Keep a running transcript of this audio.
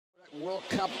World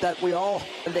Cup that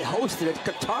they hosted it.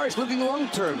 Qatar's looking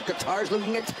long-term. Qatar's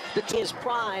looking at his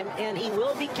prime, and he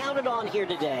will be counted on here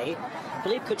today.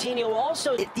 Philippe Coutinho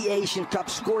also at the Asian Cup,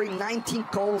 scoring 19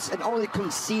 goals and only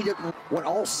conceded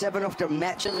all 7 of their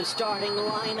matches. In the starting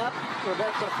lineup,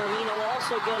 Roberto Firmino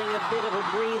also getting a bit of a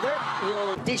breather.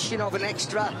 The addition of an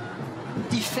extra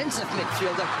defensive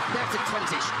midfielder. There's the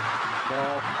transition.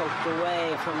 Ball poked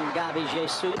away from Gabi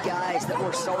Jesus. Guys that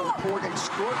were so important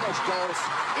scored those goals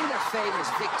in their famous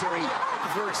victory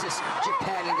versus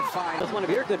Japan in the final. With one of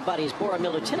your good buddies, Bora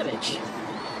Milutinovic.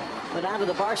 But out of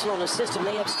the Barcelona system,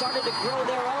 they have started to grow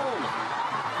their own.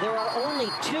 There are only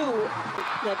 2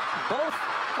 that both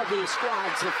of these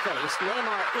squads have faced.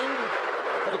 Neymar in,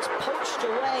 but it's poached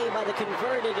away by the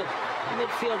converted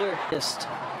midfielder just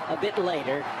a bit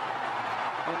later.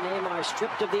 And Neymar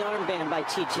stripped of the armband by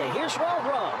TJ. Here's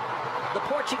Roro, the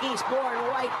Portuguese-born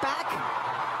right back.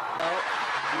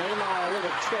 Neymar a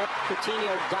little trip.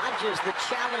 Coutinho dodges the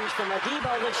challenge from Madibo.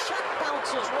 The shot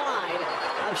bounces wide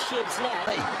of Shib's net.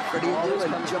 Hey, what are you doing,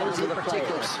 Jonesy, the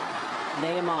particulars?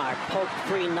 Neymar poked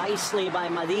free nicely by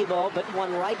Madibo, but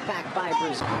one right back by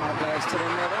Brazil. Alves to the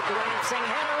middle, glancing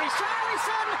header,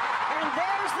 Richarlison, and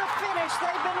there's the finish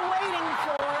they've been waiting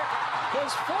for.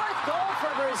 His 4th goal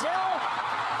for Brazil,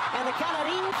 and the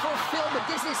Canarinho fulfillment.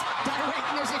 This is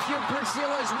directness if you're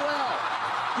Brazil as well.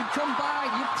 You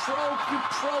combine, you probe,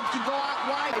 you go out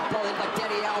wide. Bowling by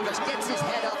Dani Alves, gets his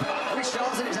head up.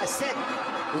 Richarlison, as I said,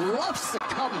 loves to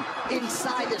come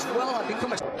inside as well and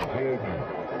become a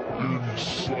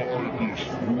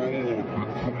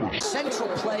central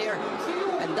player,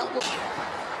 and that will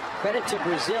credit to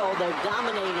Brazil. They're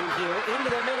dominating here into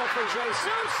the middle for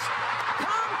Jesus.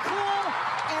 Calm, cool,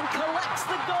 and collects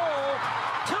the goal.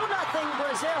 2-0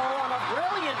 Brazil on a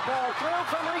brilliant ball through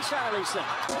from Richarlison.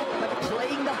 But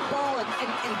playing the ball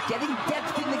and getting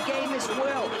depth in the game as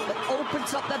well. That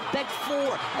opens up that back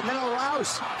 4 and then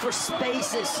allows for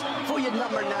spaces for your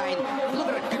number 9. Look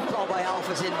at a good ball by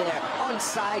Alves in there.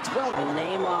 Onside. Well, and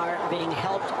Neymar being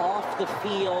helped off the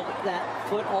field. That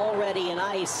foot already in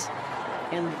ice.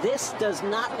 And this does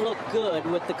not look good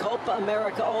with the Copa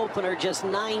America opener just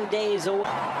 9 days away.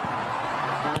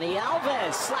 Dani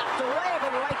Alves slapped away,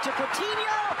 but right to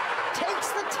Coutinho. Takes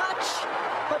the touch,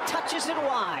 but touches it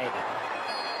wide.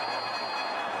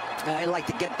 I like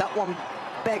to get that one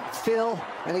back, Phil.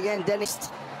 And again,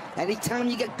 Dennis, anytime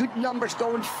you get good numbers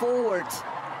going forward,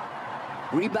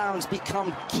 rebounds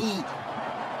become key.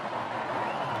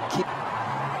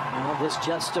 Well, this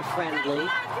just a friendly.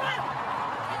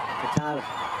 Qatar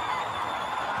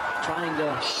trying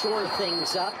to shore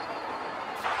things up.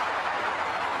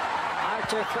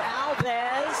 Arthur for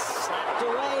Alves, slapped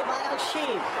away by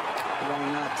Al-Shib.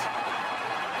 Why not?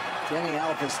 Dani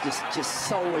Alves just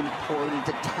so important.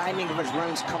 The timing of his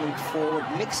runs coming forward,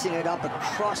 mixing it up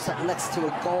across that leads to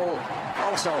a goal.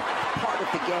 Also part of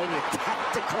the game, the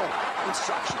tactical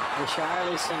instruction.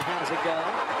 Richarlison has a go.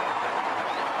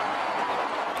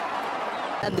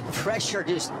 And the pressure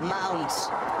just mounts.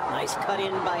 Nice cut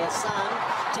in by Hassan.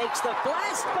 Takes the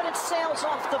blast, but it sails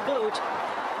off the boot.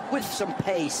 With some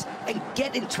pace and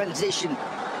get in transition.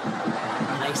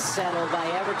 Nice settle by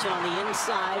Everton on the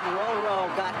inside. Roro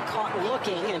got caught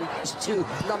looking and it's 2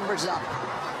 numbers up.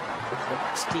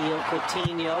 Steal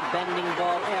Coutinho, bending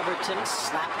ball Everton,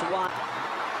 slapped wide.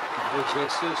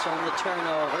 Jesus on the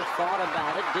turnover, thought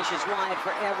about it, dishes wide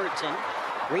for Everton.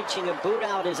 Reaching a boot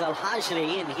out is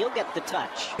Al-Hajri, and he'll get the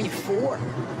touch. Before.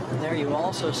 There you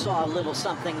also saw a little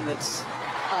something that's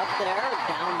up there.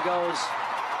 Down goes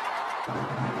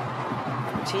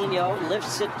Coutinho,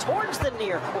 lifts it towards the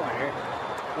near corner,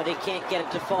 but he can't get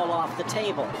it to fall off the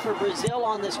table. For Brazil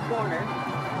on this corner,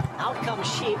 out comes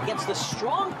Sheep, gets the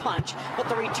strong punch, but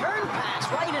the return pass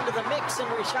right into the mix, and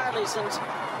Richarlison's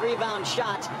rebound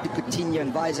shot. Coutinho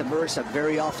and vice versa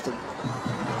very often.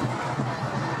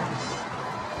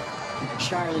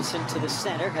 Richarlison to the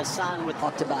center, Hassan with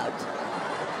talked about.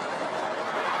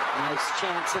 Nice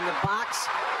chance in the box,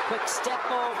 quick step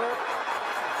over,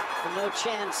 and no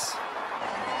chance.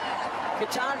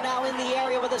 Qatar now in the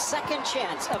area with a second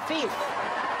chance. Afif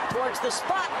towards the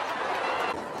spot.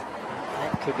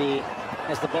 That could be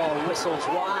as the ball whistles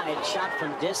wide. Shot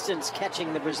from distance,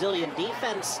 catching the Brazilian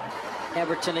defense.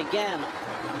 Everton again.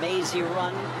 Mazy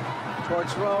run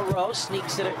towards Roro.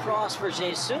 Sneaks it across for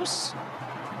Jesus.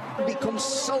 Becomes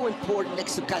so important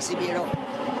next to Casemiro.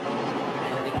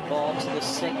 Handing ball to the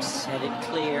 6, headed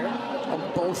clear. On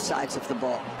both sides of the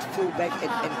ball. Fullback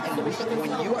and when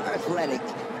you are athletic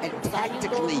and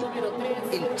tactically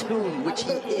in tune, which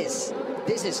he is,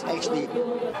 this is actually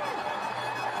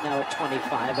now at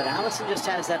 25, but Alisson just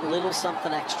has that little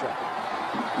something extra.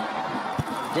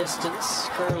 Distance,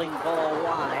 curling ball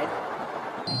wide.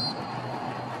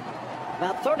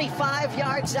 About 35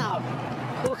 yards out.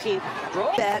 Pukki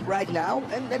drove that right now,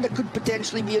 and then there could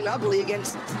potentially be an ugly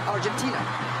against Argentina.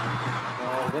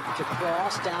 Ball whipped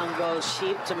across, down goes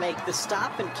Sheep to make the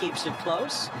stop and keeps it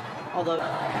close. Although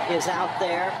is out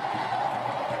there.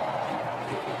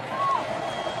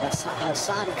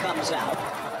 Hassan comes out.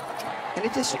 And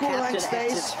if the scoreline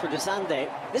stays, for Desande.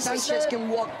 Sanchez can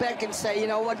walk back and say, you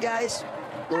know what, guys?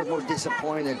 We're more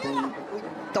disappointed, and we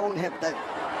don't have that.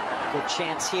 Good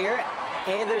chance here.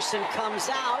 Anderson comes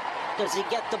out. Does he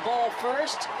get the ball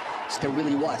first? There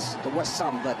really was. There was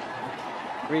some, but...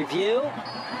 Review.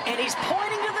 And he's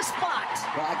pointing to the spot.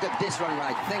 Well, I got this one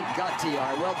right. Thank God,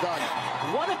 TR. Well done.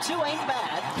 1 of 2 ain't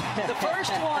bad. The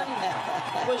first one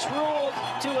was ruled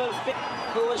to have been...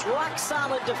 Who was rock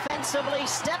solid defensively,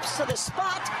 steps to the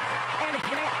spot, and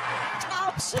hit it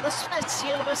out to the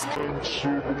Silva's net. Steps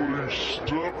to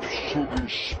the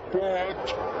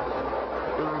spot,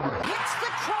 and hits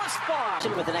the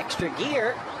crossbar. With an extra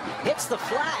gear, hits the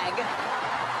flag,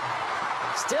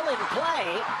 still in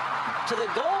play, to the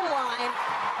goal line,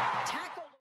 tackle.